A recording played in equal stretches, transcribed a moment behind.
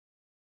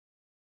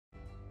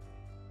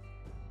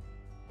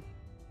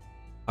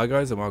Hi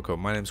guys and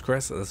welcome, my name's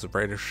Chris and this is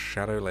British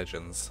Shadow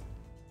Legends.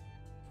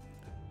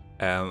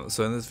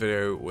 So in this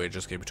video we're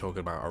just going to be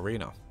talking about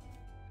Arena.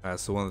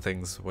 So one of the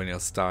things when you're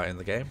starting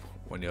the game,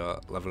 when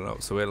you're leveling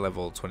up, so we're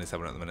level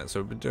 27 at the minute,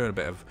 so we've been doing a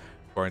bit of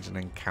grinding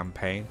and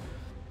campaign.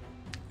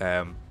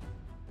 But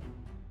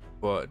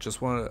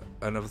just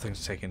another thing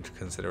to take into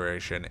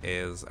consideration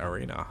is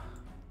Arena.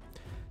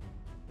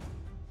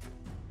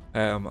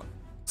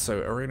 So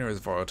Arena is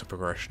vital to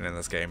progression in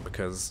this game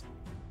because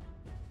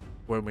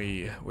when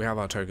we have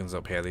our tokens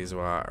up here, these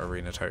are our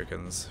arena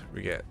tokens.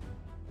 We get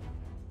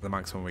the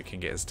maximum we can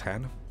get is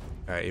 10.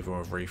 Even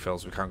with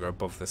refills, we can't go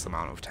above this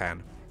amount of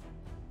 10.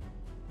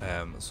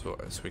 So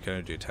we can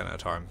only do 10 at a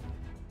time.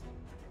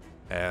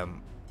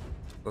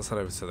 Let's head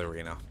over to the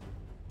arena.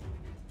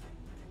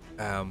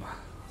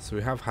 So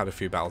we have had a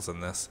few battles in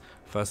this.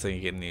 First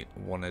thing you're gonna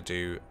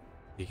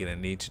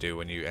need to do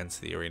when you enter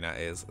the arena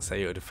is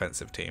say you're a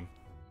defensive team,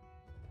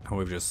 and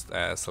we've just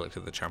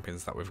selected the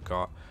champions that we've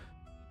got.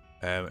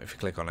 If you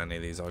click on any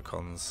of these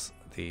icons,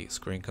 the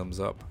screen comes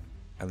up,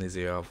 and these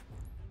are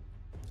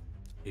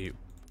you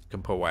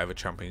can put whatever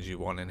champions you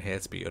want in here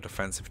to be your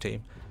defensive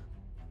team.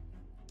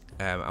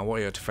 And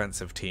what your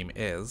defensive team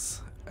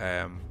is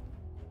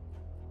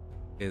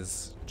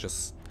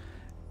just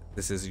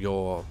this is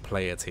your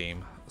player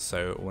team.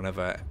 So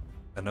whenever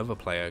another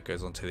player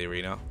goes onto the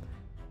arena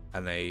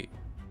and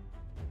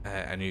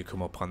and you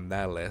come up on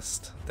their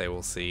list, they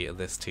will see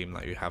this team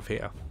that you have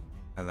here,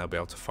 and they'll be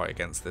able to fight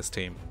against this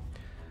team.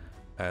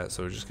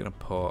 So we're just going to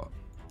put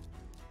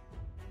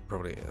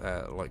probably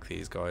like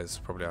these guys,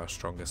 probably our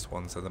strongest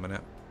ones at the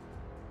minute.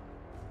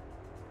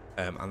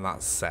 And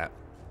that's set.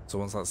 So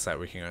once that's set,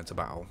 we can go into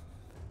battle.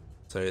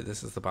 So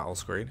this is the battle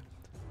screen.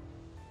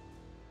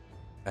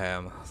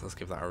 So let's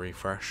give that a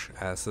refresh.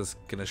 So it's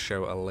going to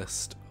show a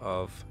list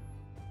of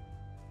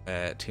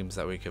teams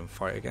that we can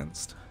fight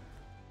against.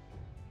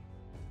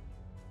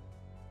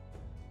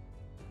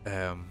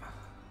 Let's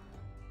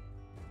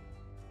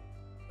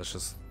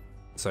just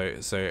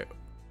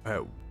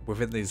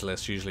within these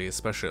lists, usually,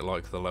 especially at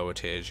like the lower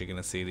tiers, you're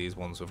going to see these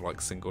ones with like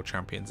single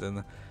champions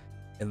in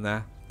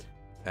there.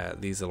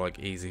 These are like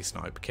easy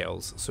snipe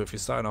kills. So if you're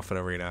starting off an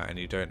arena and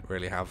you haven't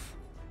really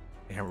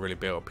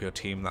built up your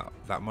team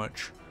that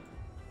much,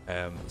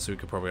 so we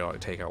could probably like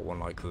take out one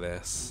like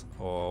this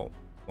or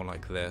one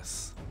like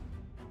this.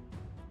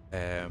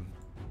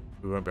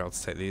 We won't be able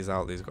to take these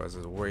out. These guys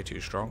are way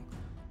too strong.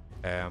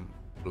 But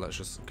let's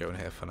just go in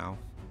here for now.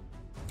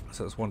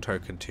 So it's one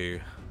token to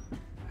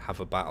have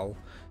a battle,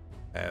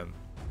 and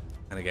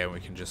again we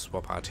can just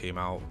swap our team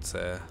out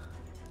to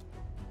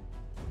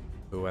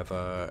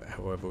whoever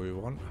we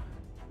want.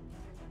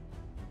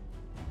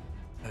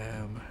 Who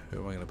am I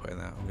going to put in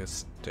there? I'm going to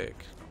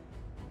stick.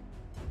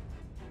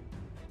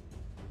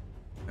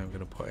 I'm going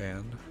to put in. I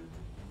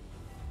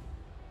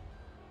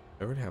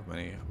don't really have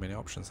many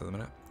options at the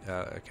minute.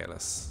 Okay,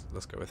 let's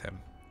go with him.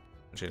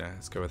 Actually, no,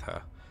 let's go with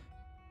her.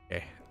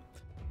 Okay,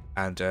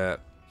 and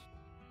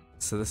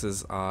so this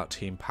is our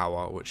team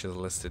power, which is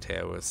listed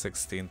here with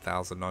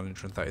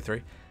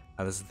 16,933,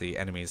 and this is the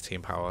enemy's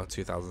team power,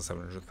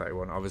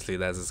 2,731. Obviously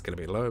theirs is going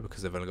to be lower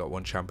because they've only got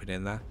one champion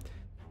in there.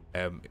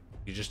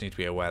 You just need to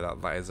be aware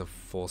that that is a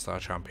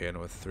 4-star champion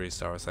with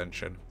 3-star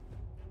ascension,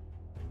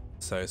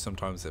 so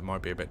sometimes it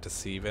might be a bit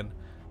deceiving.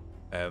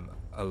 A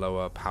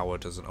lower power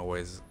doesn't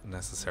always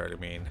necessarily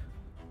mean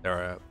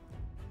they're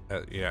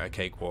a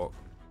cakewalk.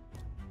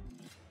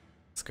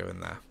 Let's go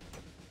in there.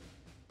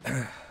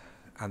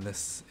 And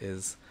this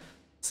is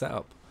set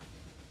up.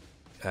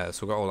 So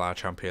we've got all our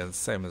champions,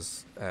 same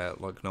as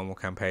like normal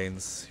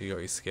campaigns. You got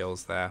your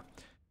skills there,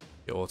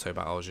 your auto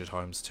battles, your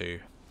 ×2,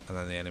 and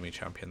then the enemy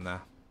champion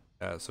there.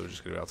 So we're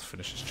just going to be able to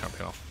finish this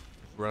champion off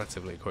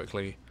relatively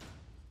quickly.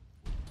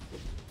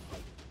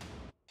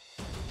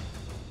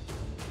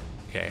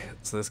 Okay,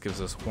 so this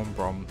gives us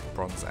 1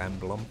 bronze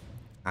emblem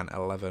and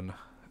 11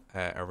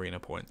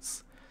 arena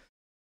points.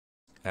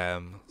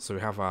 So we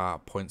have our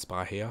points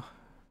bar here,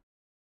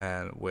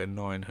 and we're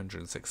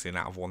 916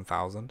 out of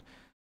 1,000,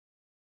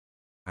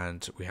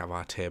 and we have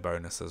our tier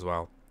bonus as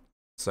well.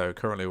 So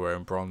currently we're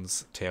in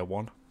bronze tier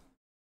 1.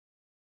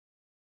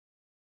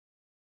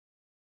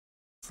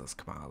 So let's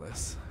come out of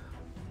this.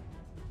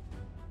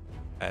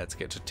 To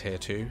get to tier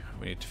 2,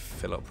 we need to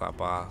fill up that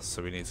bar,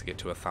 so we need to get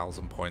to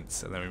 1,000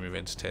 points, and then we move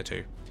into tier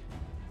 2.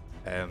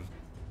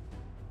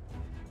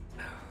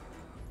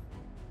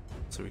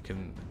 So we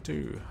can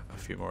do a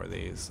few more of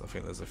these. I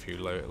think there's a few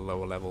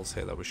lower levels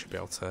here that we should be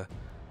able to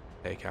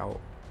take out.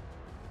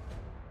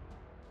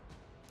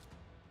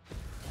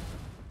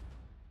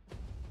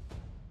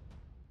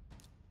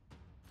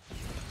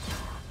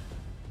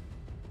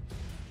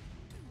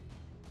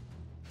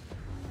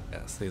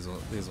 Yes, these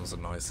ones are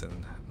nice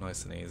and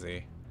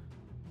easy.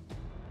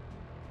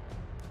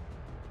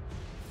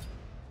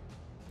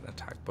 An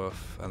attack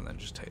buff, and then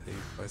just take these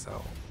guys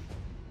out.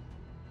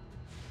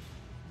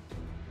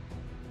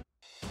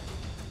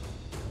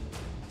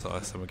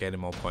 So we're getting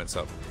more points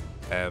up.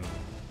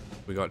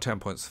 We got 10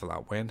 points for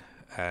that win,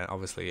 and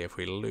obviously if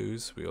we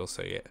lose we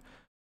also get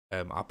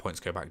our points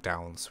go back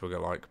down, so we'll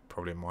go like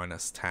probably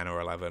minus 10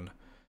 or 11.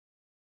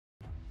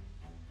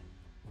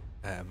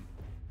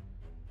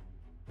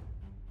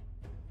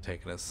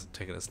 Taking us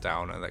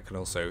down, and that can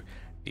also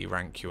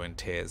derank you in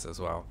tiers as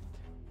well.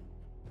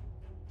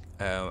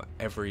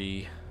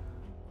 Every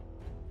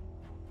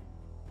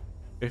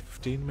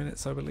 15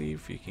 minutes, I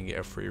believe, you can get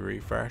a free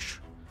refresh.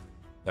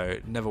 So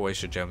never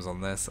waste your gems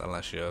on this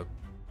unless you're,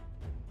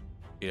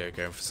 you know,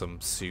 going for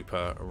some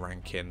super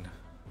ranking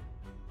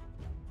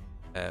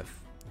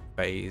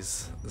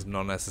phase. It's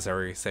not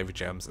necessary. Save your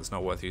gems. It's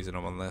not worth using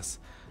them on this.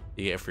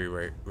 You get a free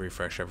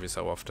refresh every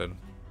so often,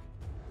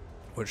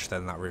 which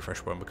then that refresh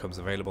one becomes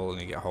available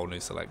and you get a whole new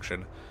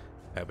selection.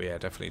 But yeah,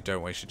 definitely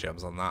don't waste your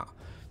gems on that.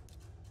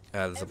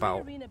 There's a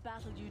battle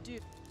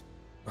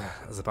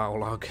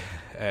log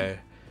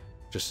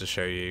just to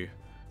show you,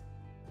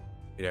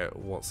 you know,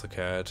 what's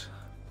occurred.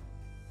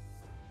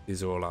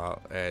 These are all our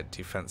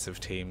defensive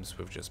teams.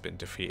 We've just been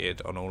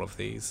defeated on all of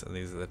these, and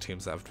these are the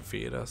teams that have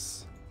defeated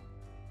us,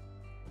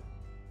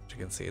 which you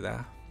can see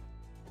there.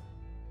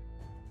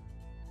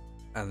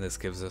 And this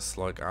gives us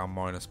like our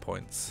minus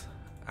points,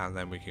 and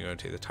then we can go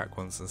into the attack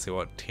ones and see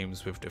what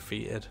teams we've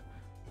defeated.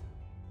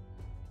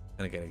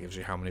 And again, it gives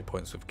you how many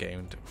points we've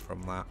gained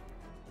from that.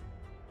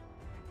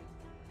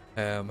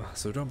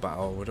 So we've done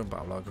battle, we've done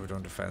battle log, we've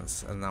done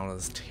defense, and now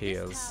there's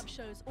tiers.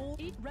 Oh,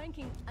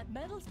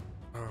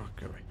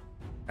 go away.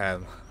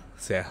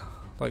 So yeah,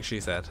 like she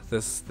said,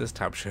 this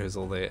tab shows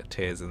all the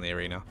tiers in the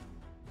arena.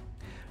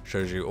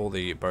 Shows you all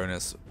the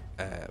bonus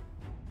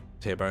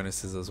tier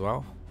bonuses as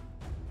well.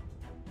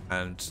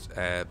 And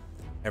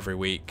every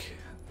week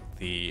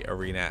the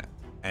arena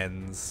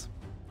ends,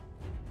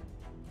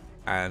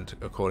 and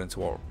according to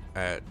what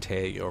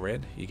tier you're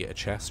in, you get a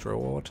chest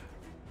reward.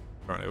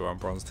 Currently we're on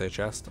bronze tier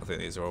chest. I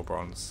think these are all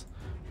bronze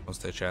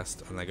tier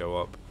chest, and they go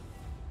up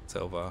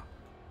silver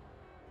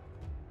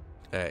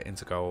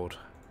into gold,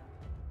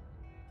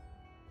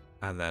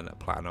 and then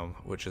platinum,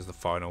 which is the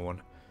final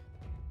one.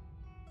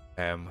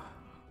 But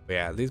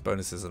yeah, these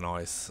bonuses are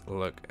nice.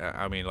 Look,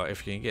 I mean, like,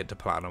 if you can get to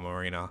platinum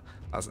arena,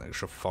 that's an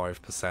extra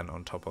 5%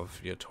 on top of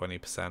your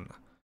 20%,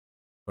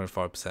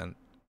 25%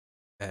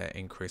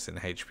 increase in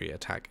HP,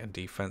 attack, and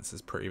defense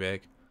is pretty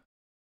big.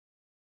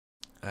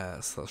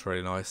 So that's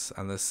really nice.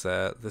 And this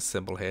this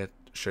symbol here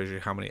shows you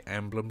how many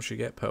emblems you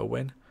get per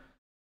win.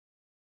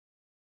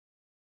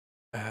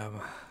 Yeah,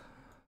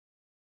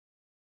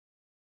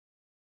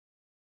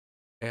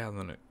 and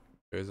then it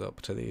goes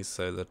up to these.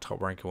 So the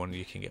top ranking one,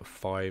 you can get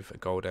 5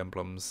 gold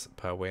emblems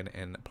per win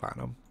in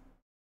platinum,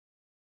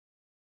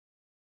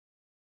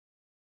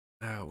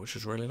 which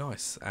is really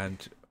nice.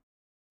 And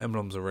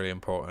emblems are really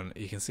important.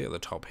 You can see at the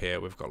top here,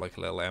 we've got like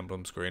a little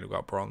emblem screen. We've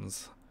got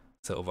bronze,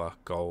 silver,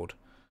 gold,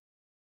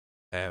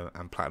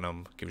 and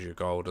platinum gives you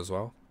gold as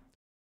well.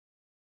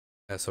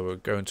 So we'll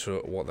go into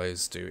what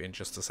those do in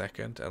just a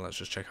second, and let's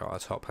just check out our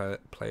top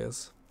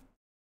players.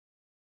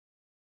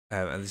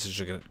 And this is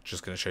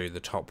just going to show you the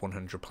top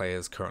 100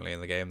 players currently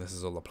in the game. This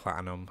is all the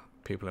platinum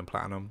people in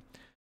platinum.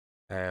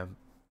 It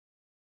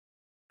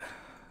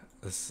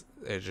just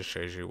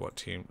shows you what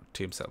team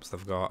setups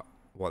they've got,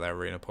 what their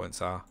arena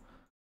points are.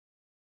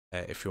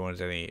 If you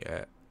wanted any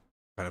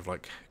kind of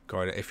like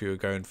guide, if you were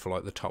going for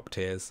like the top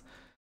tiers,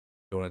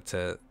 you wanted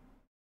to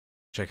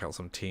check out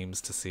some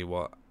teams to see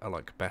what are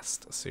like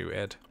best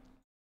suited.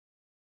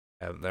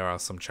 There are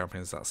some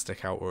champions that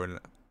stick out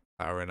that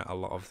are in a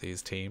lot of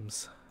these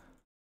teams.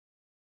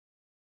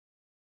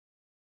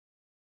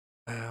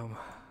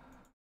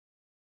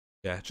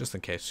 Yeah, just in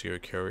case you're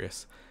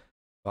curious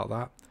about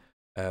that.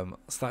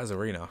 So that is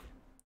arena.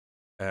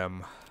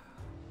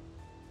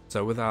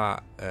 So with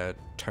our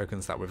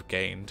tokens that we've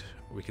gained,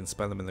 we can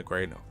spend them in the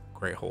Great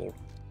Hall.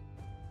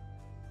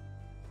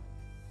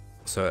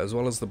 So as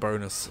well as the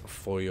bonus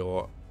for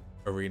your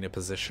arena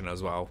position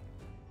as well,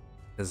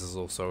 this is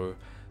also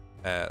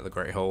the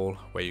Great Hall,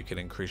 where you can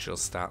increase your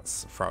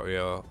stats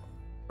throughout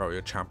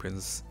your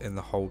champions in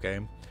the whole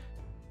game.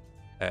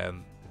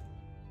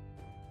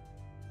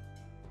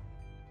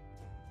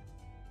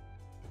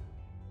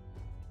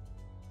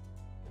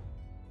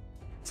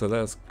 So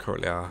there's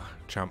currently our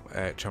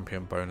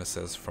champion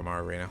bonuses from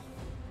our arena.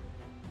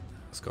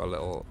 It's got a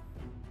little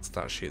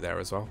stat sheet there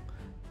as well.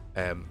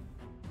 But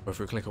if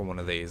we click on one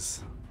of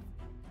these,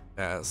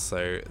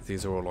 so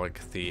these are all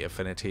like the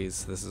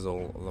affinities. This is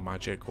all the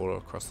magic all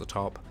across the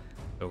top.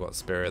 Then we've got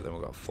spirit, then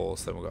we've got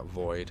force, then we've got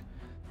void.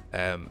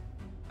 And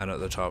at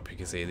the top you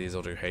can see these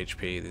all do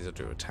HP, these all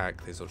do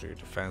attack, these all do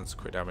defense,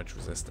 crit damage,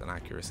 resist, and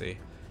accuracy.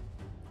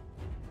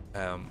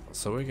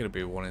 So we're going to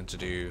be wanting to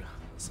do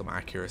some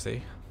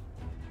accuracy.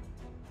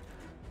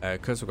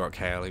 Because we've got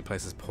KL, he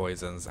places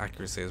poisons.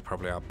 Accuracy is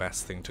probably our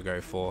best thing to go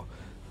for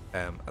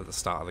at the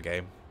start of the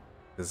game,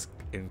 because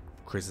it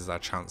increases our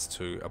chance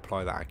to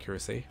apply that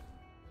accuracy.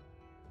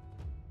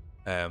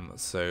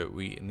 So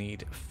we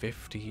need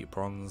 50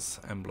 bronze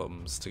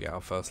emblems to get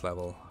our first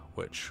level,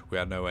 which we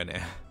are nowhere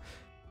near.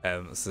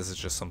 So this is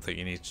just something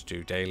you need to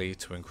do daily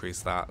to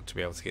increase that, to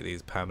be able to get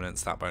these permanent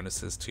stat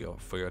bonuses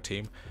for your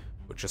team,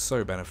 which is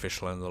so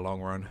beneficial in the long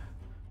run.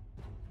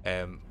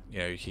 you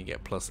know, you can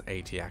get plus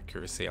 80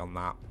 accuracy on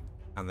that,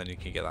 and then you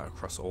can get that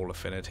across all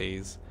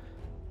affinities,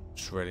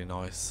 which is really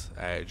nice.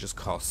 It just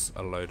costs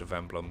a load of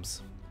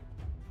emblems.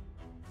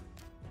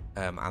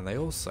 And they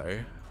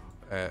also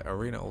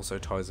arena also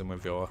ties in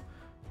with your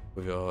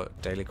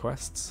daily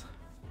quests.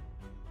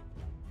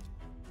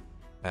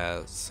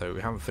 So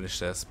we haven't finished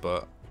this,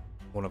 but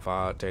one of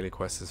our daily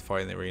quests is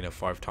fighting the arena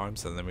 5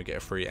 times, and then we get a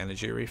free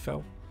energy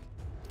refill.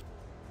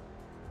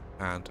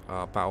 And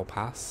our battle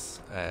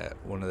pass,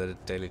 one of the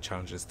daily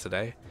challenges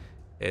today,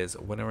 is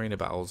win arena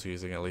battles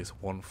using at least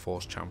one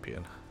force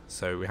champion.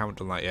 So we haven't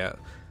done that yet,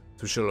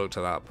 so we should have looked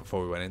at that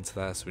before we went into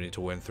there. So we need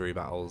to win 3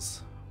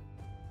 battles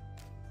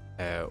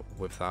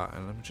with that.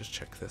 And let me just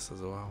check this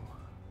as well.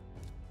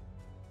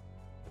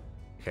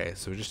 Okay,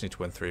 so we just need to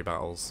win 3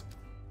 battles,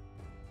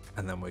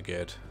 and then we're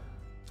good.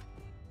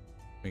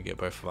 We get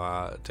both of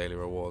our daily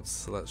rewards.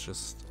 So let's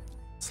just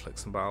select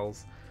some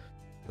battles.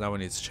 Now we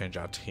need to change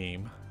our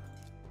team.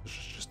 Let's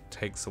just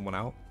take someone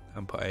out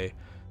and put a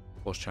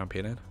force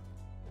champion in.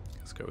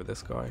 Let's go with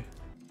this guy.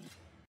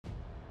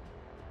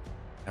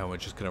 And we're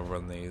just gonna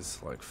run these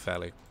like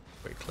fairly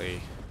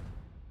quickly.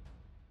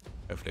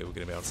 Hopefully we're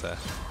gonna be able to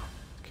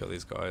kill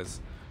these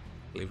guys.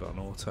 Leave it on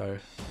auto.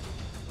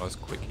 Nice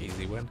quick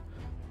easy win.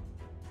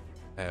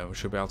 We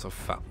should be able to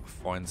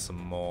find some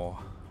more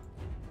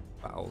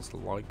battles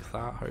like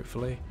that,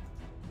 hopefully,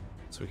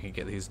 so we can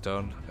get these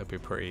done. It'd be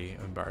pretty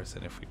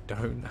embarrassing if we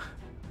don't.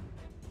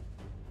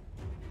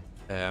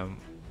 There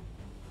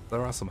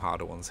are some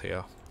harder ones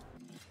here,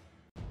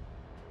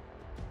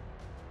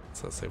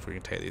 so let's see if we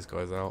can take these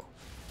guys out.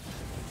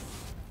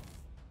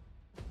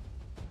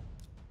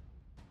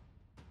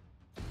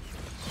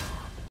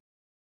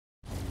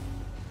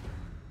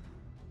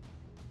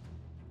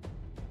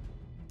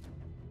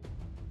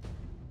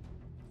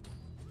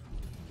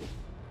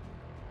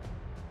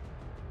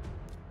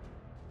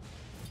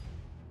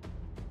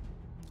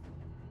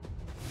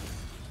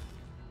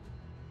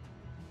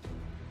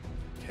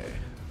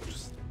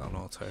 On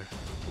auto,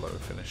 low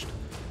finished.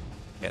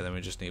 Yeah, then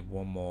we just need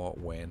one more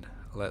win.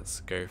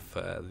 Let's go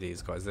for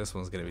these guys. This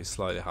one's going to be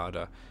slightly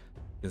harder.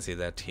 You can see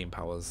their team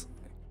powers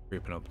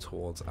creeping up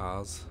towards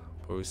ours,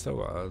 but we still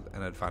got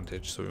an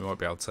advantage, so we might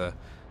be able to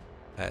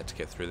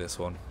get through this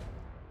one.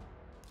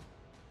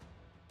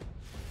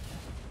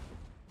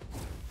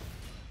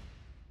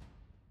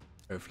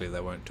 Hopefully they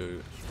won't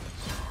do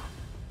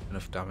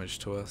enough damage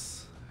to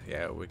us.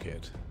 Yeah, we're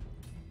good.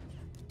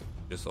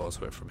 Just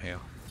auto it from here.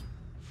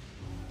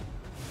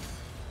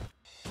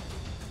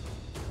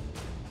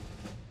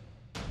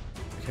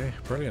 Okay,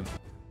 brilliant.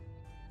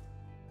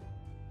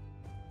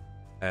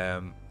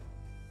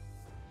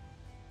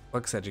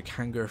 Like I said, you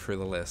can go through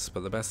the list,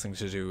 but the best thing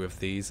to do with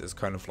these is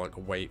kind of like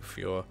wait for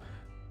your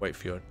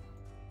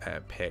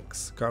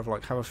picks. Kind of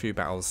like have a few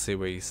battles, see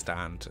where you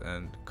stand,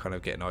 and kind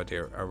of get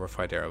a rough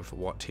idea of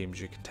what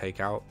teams you can take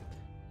out.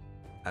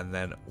 And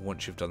then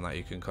once you've done that,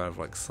 you can kind of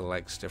like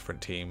select different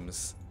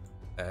teams,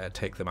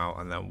 take them out,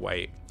 and then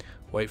wait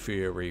for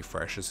your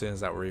refresh. As soon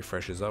as that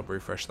refreshes up,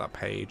 refresh that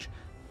page,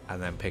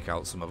 and then pick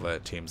out some other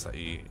teams that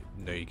you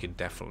know you can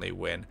definitely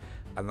win.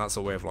 And that's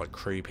a way of like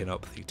creeping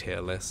up the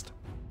tier list.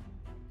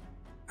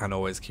 And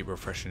always keep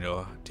refreshing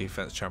your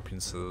defense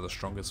champions to the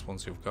strongest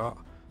ones you've got,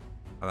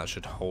 and that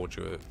should hold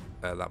you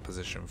at that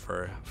position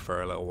for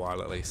a little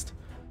while at least.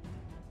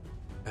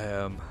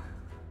 Yeah,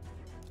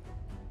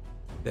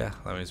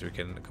 that means we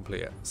can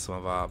complete some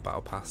of our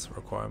battle pass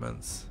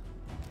requirements,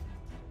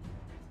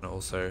 and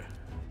also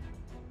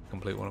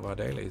complete one of our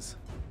dailies.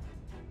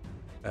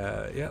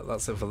 Yeah,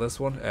 that's it for this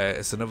one.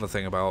 It's another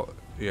thing about,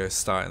 you know,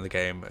 starting the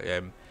game.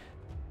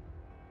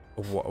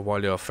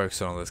 While you're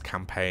focusing on this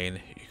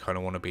campaign, you kind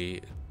of want to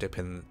be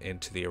dipping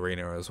into the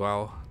arena as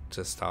well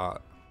to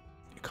start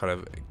kind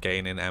of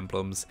gaining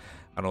emblems,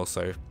 and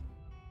also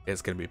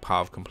it's going to be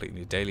part of completing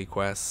your daily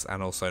quests,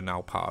 and also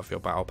now part of your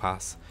battle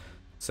pass.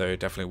 So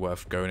definitely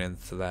worth going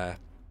into there,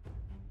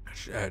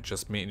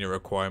 just meeting your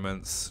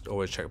requirements.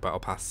 Always check battle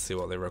pass to see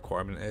what the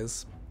requirement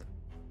is.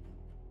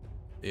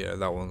 Yeah,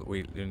 that one,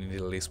 we need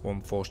at least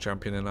one force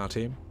champion in our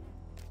team,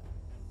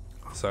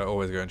 so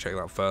always go and check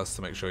that first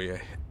to make sure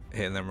you're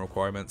hitting them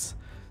requirements.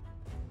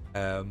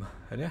 And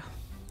yeah,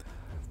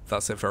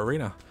 that's it for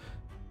arena.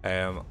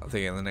 I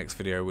think in the next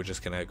video we're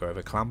just gonna go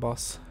over clan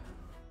boss.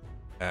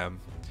 Yeah,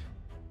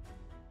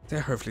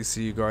 hopefully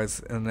see you guys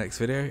in the next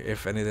video.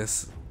 If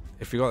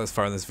you got this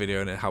far in this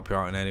video and it helped you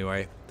out in any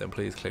way, then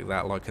please click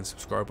that like and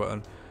subscribe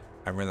button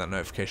and ring that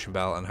notification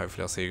bell, and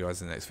hopefully I'll see you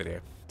guys in the next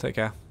video. Take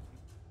care.